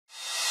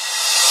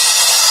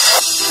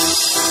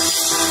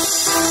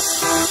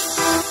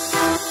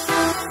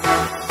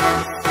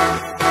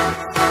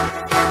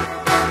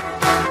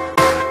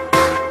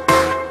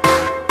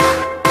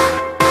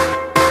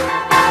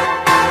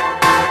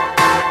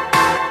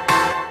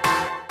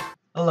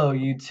Hello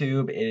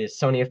YouTube, it is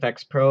Sony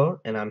Vegas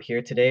Pro and I'm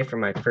here today for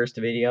my first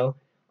video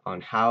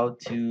on how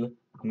to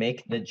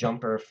make the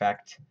jumper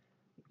effect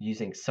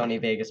using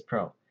Sony Vegas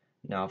Pro.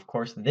 Now of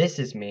course this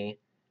is me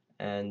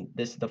and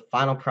this is the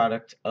final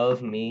product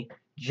of me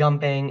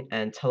jumping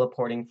and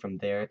teleporting from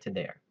there to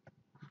there.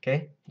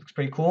 Okay, looks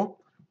pretty cool.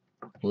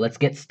 Let's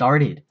get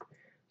started.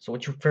 So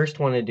what you first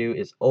want to do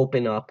is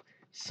open up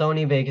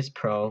Sony Vegas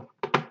Pro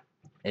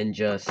and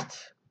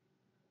just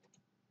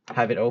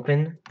have it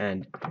open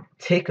and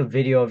take a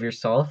video of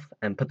yourself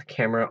and put the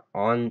camera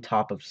on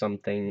top of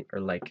something or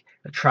like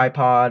a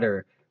tripod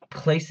or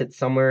place it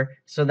somewhere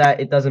so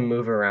that it doesn't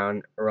move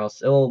around or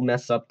else it'll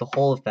mess up the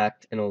whole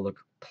effect and it'll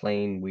look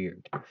plain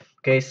weird.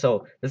 Okay,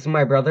 so this is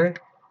my brother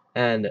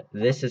and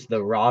this is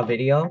the raw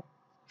video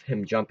of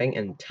him jumping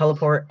and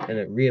teleport and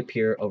it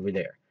reappear over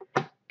there.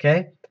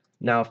 Okay,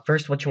 now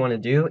first what you want to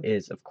do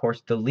is of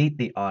course delete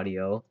the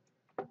audio.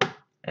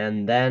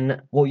 And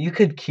then, well, you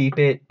could keep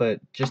it,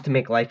 but just to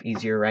make life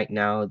easier right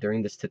now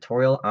during this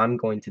tutorial, I'm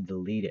going to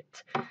delete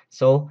it.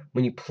 So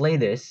when you play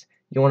this,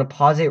 you want to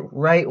pause it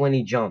right when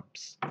he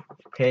jumps,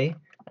 okay?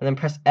 And then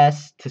press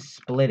S to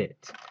split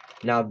it.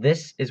 Now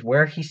this is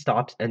where he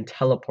stops and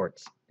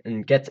teleports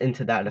and gets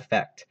into that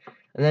effect.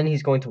 And then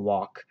he's going to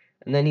walk.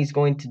 And then he's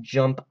going to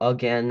jump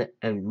again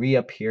and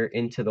reappear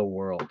into the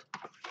world.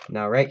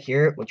 Now right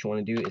here, what you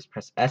want to do is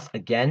press S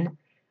again.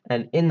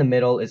 And in the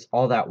middle is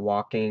all that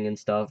walking and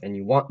stuff, and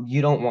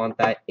you don't want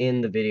that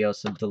in the video,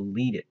 so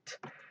delete it.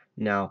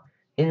 Now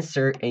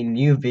insert a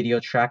new video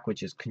track,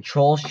 which is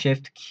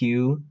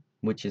Control-Shift-Q,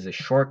 which is a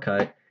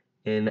shortcut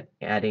in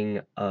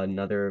adding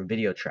another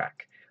video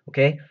track.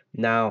 Okay,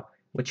 now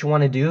what you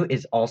want to do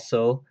is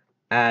also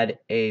add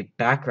a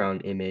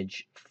background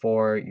image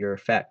for your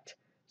effect.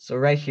 So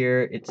right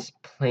here it's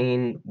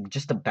plain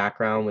just a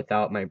background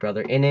without my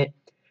brother in it.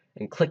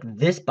 And click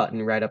this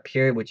button right up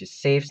here, which is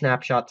save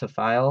snapshot to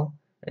file.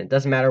 And it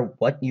doesn't matter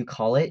what you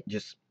call it,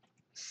 just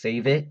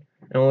save it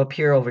and it'll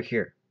appear over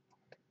here.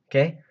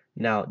 Okay,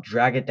 now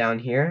drag it down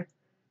here,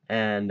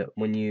 and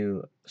when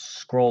you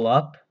scroll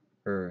up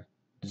or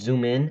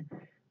zoom in,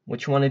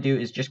 what you want to do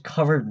is just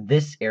cover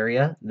this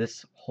area,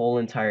 this whole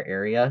entire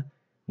area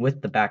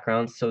with the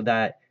background, so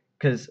that,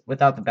 because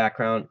without the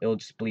background it'll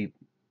just be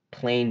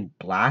plain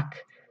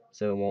black,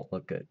 so it won't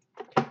look good.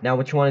 Now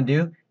what you want to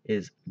do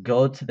is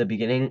go to the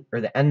beginning or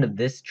the end of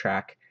this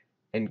track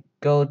and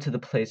go to the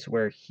place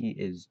where he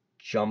is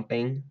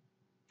jumping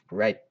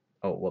right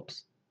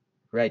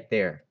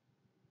there.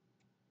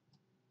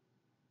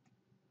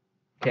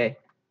 Okay,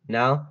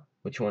 now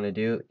what you want to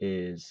do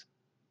is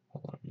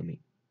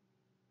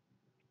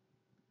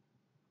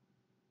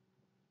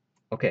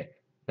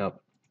now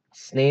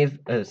save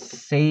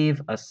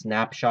a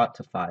snapshot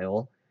to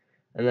file,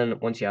 and then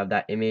once you have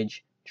that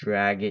image,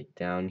 drag it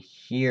down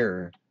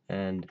here,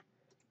 and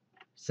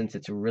since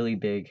it's a really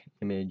big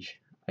image,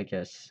 I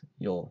guess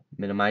you'll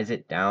minimize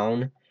it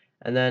down.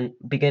 And then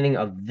beginning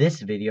of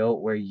this video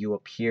where you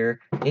appear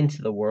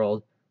into the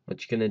world, what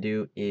you're gonna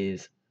do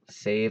is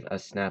save a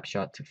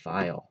snapshot to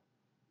file.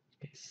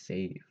 Okay,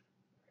 save.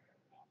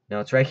 Now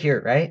it's right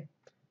here, right?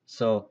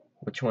 So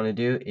what you want to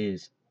do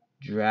is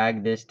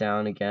drag this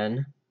down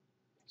again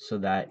so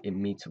that it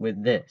meets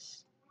with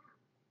this.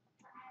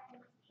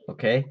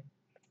 Okay,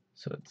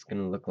 so it's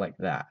gonna look like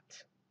that.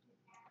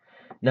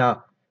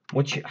 Now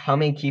how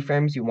many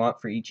keyframes you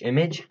want for each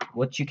image,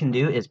 what you can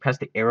do is press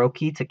the arrow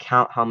key to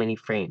count how many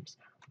frames.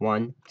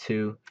 1,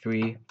 2,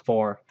 3,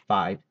 4,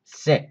 5,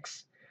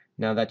 6.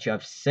 Now that you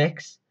have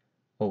 6,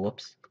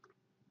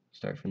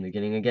 start from the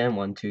beginning again.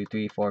 1, 2,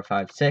 3, 4,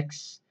 5,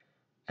 6,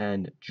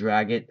 and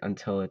drag it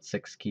until it's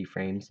 6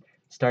 keyframes.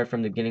 Start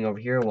from the beginning over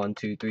here. 1,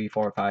 2, 3,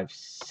 4, 5,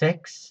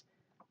 6.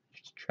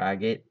 Just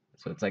drag it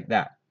so it's like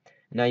that.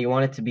 Now you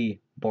want it to be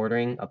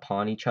bordering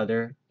upon each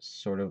other,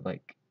 sort of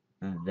like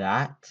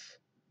that.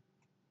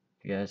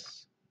 I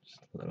guess just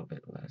a little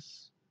bit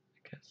less,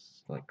 I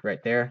guess, like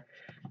right there.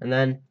 And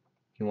then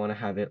you want to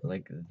have it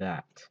like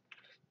that.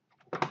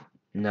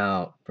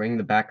 Now bring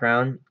the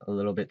background a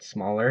little bit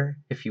smaller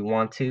if you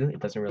want to, it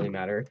doesn't really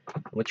matter.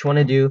 What you want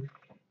to do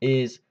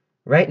is,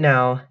 right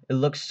now it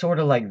looks sort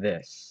of like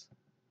this,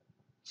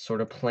 sort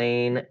of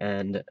plain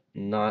and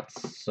not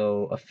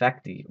so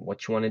effecty.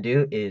 What you want to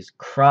do is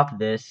crop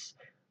this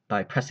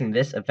by pressing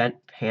this event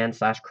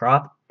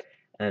pan/crop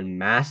and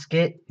mask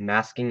it.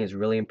 Masking is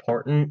really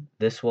important.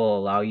 This will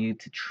allow you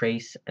to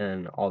trace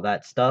and all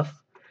that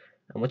stuff.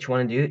 And what you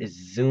want to do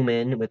is zoom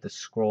in with the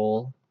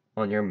scroll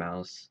on your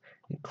mouse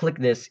and click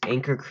this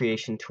anchor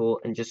creation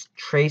tool and just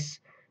trace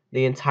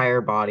the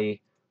entire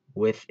body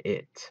with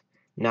it.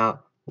 Now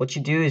what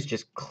you do is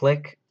just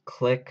click,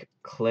 click,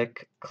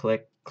 click,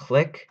 click,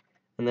 click,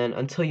 and then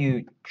until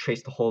you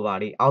trace the whole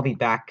body. I'll be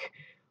back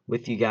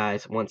with you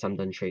guys once I'm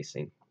done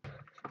tracing.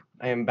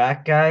 I am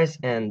back, guys,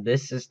 and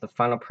this is the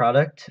final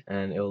product,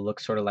 and it will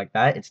look sort of like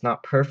that. It's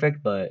not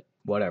perfect, but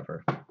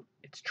whatever.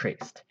 It's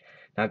traced.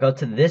 Now go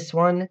to this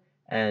one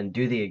and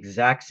do the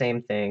exact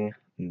same thing.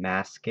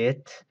 Mask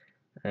it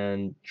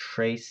and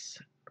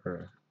trace,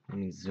 or let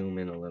me zoom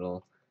in a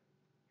little.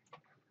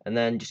 and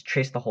then just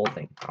trace the whole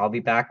thing. I'll be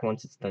back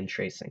once it's done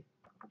tracing.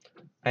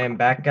 I am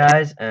back,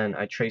 guys, and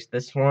I traced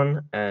this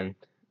one, and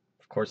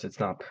of course it's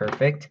not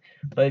perfect,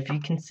 but if you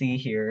can see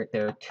here,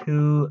 there are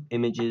two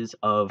images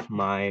of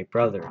my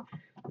brother.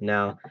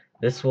 Now,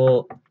 this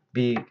will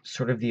be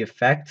sort of the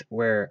effect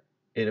where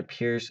it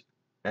appears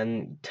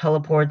and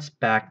teleports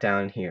back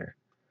down here.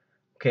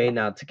 Okay,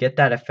 now to get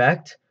that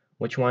effect,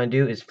 what you want to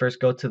do is first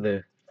go to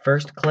the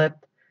first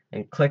clip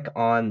and click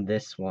on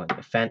this one,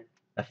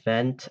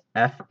 Event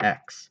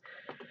FX.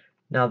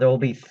 Now there will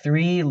be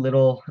three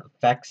little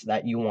effects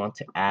that you want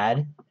to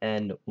add,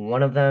 and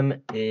one of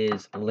them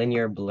is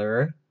linear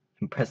blur.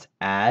 And press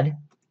add,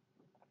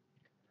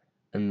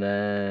 and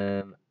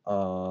then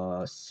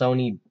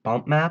Sony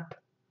bump map,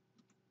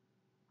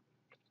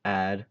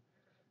 add,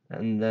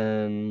 and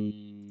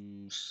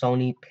then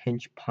Sony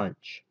pinch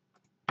punch,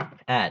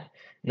 add.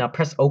 Now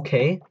press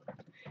OK,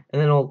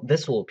 and then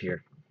this will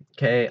appear.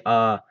 Okay,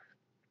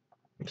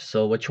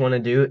 so what you want to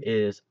do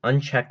is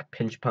uncheck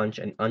pinch punch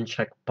and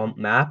uncheck bump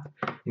map,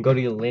 and go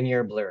to your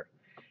linear blur.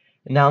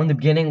 Now in the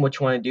beginning, what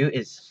you want to do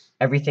is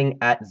everything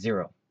at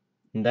 0.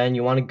 And then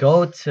you want to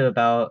go to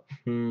about,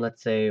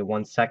 let's say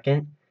 1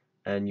 second,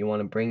 and you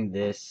want to bring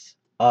this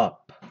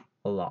up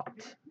a lot,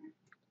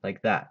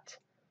 like that.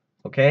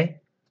 Okay?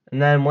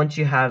 And then once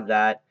you have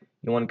that,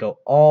 you want to go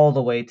all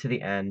the way to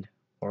the end,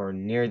 or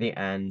near the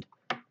end,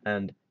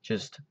 and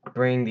just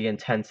bring the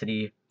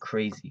intensity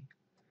crazy.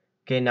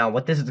 Okay, now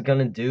what this is going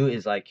to do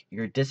is like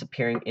you're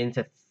disappearing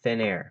into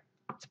thin air.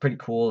 It's a pretty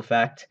cool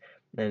effect,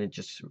 and it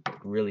just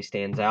really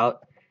stands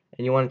out.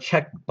 And you want to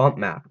check bump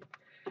map.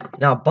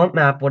 Now bump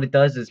map, what it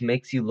does is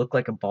makes you look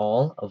like a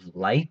ball of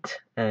light,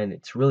 and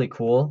it's really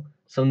cool.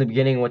 So in the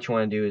beginning, what you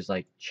want to do is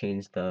like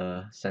change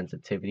the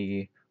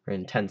sensitivity or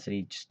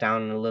intensity just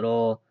down a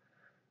little,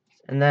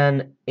 and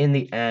then in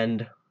the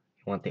end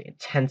you want the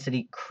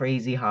intensity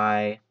crazy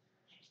high,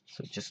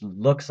 so it just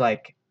looks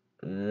like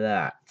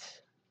that.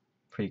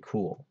 Pretty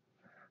cool.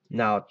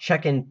 Now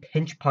check in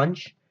pinch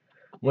punch.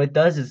 What it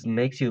does is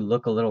makes you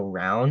look a little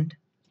round,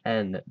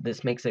 and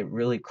this makes it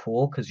really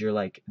cool because you're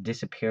like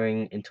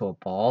disappearing into a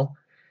ball.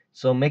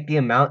 So make the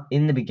amount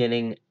in the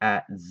beginning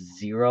at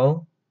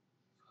 0.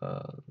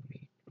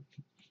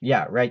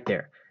 Yeah, right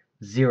there,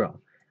 0.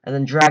 And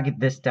then drag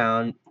this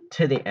down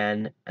to the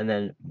end, and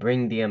then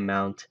bring the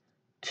amount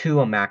to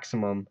a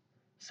maximum.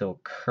 So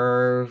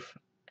curve,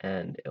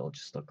 and it'll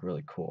just look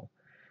really cool.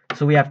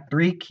 So we have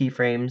 3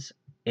 keyframes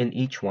in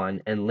each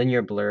one, and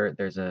linear blur,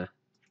 there's a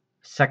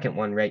second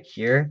one right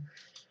here.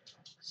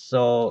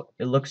 So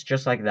it looks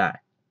just like that.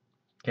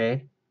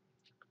 Okay,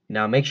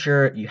 now make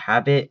sure you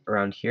have it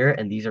around here,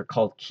 and these are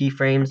called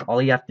keyframes.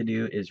 All you have to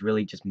do is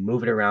really just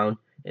move it around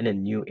in a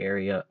new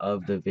area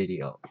of the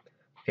video.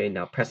 Okay,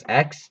 now press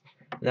X.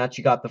 Now that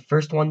you got the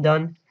first one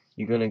done,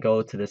 you're going to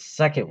go to the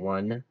second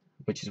one,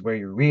 which is where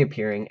you're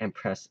reappearing, and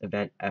press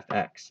Event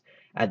FX.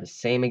 Add the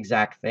same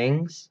exact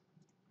things.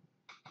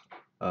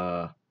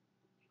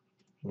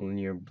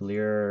 Linear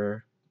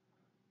blur,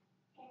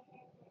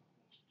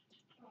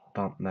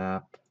 bump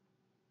map,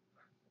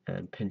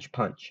 and pinch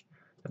punch.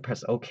 And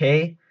press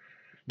OK.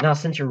 Now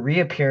since you're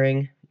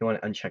reappearing, you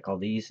want to uncheck all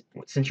these.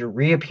 Since you're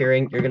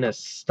reappearing, you're going to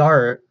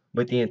start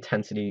with the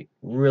intensity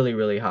really,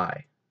 really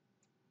high.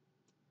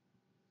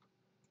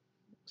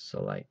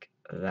 So like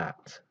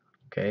that.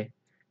 Okay.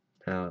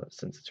 Now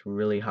since it's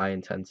really high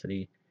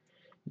intensity,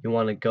 you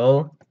want to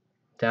go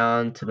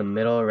down to the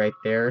middle right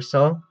there or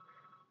so.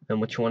 Then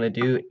what you want to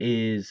do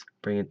is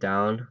bring it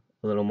down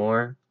a little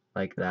more,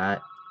 like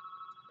that.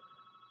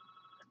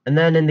 And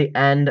then in the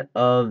end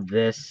of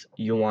this,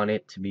 you want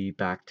it to be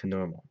back to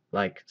normal,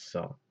 like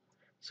so.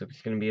 So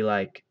it's going to be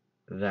like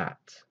that.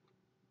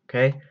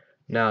 Okay?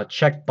 Now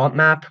check bump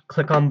map,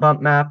 click on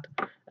bump map,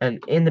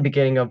 and in the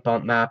beginning of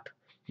bump map,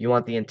 you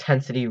want the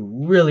intensity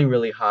really,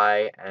 really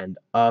high and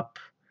up.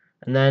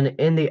 And then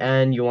in the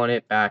end, you want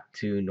it back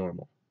to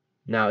normal.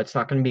 Now it's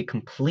not going to be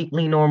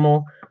completely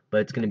normal,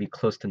 but it's going to be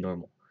close to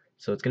normal.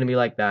 So it's going to be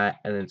like that,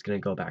 and then it's going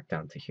to go back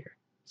down to here.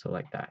 So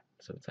like that.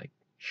 So it's like,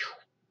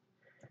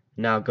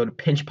 now go to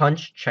pinch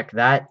punch, check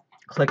that,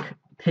 click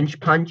pinch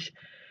punch.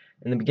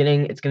 In the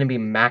beginning, it's going to be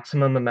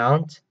maximum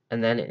amount,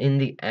 and then in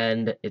the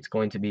end, it's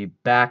going to be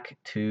back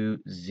to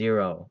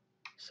 0.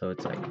 So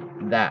it's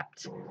like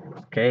that.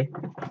 Okay?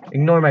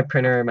 Ignore my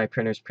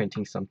printer's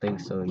printing something,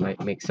 so it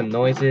might make some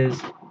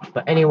noises.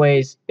 But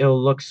anyways,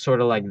 it'll look sort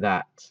of like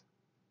that.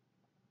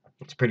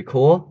 It's pretty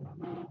cool.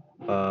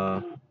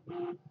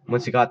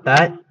 Once you got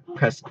that,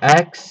 press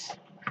X,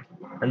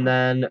 and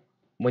then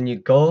when you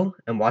go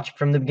and watch it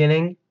from the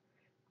beginning,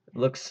 it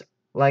looks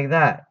like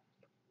that.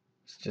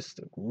 It's just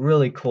a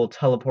really cool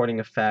teleporting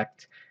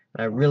effect,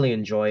 and I really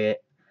enjoy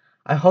it.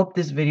 I hope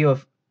this video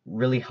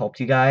really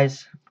helped you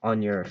guys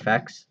on your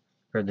effects,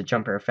 or the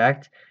jumper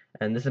effect.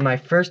 And this is my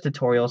first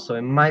tutorial, so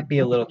it might be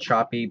a little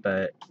choppy,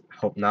 but I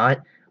hope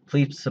not.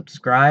 Please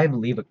subscribe,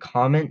 leave a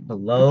comment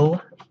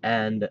below,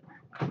 and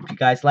if you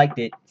guys liked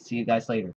it, see you guys later.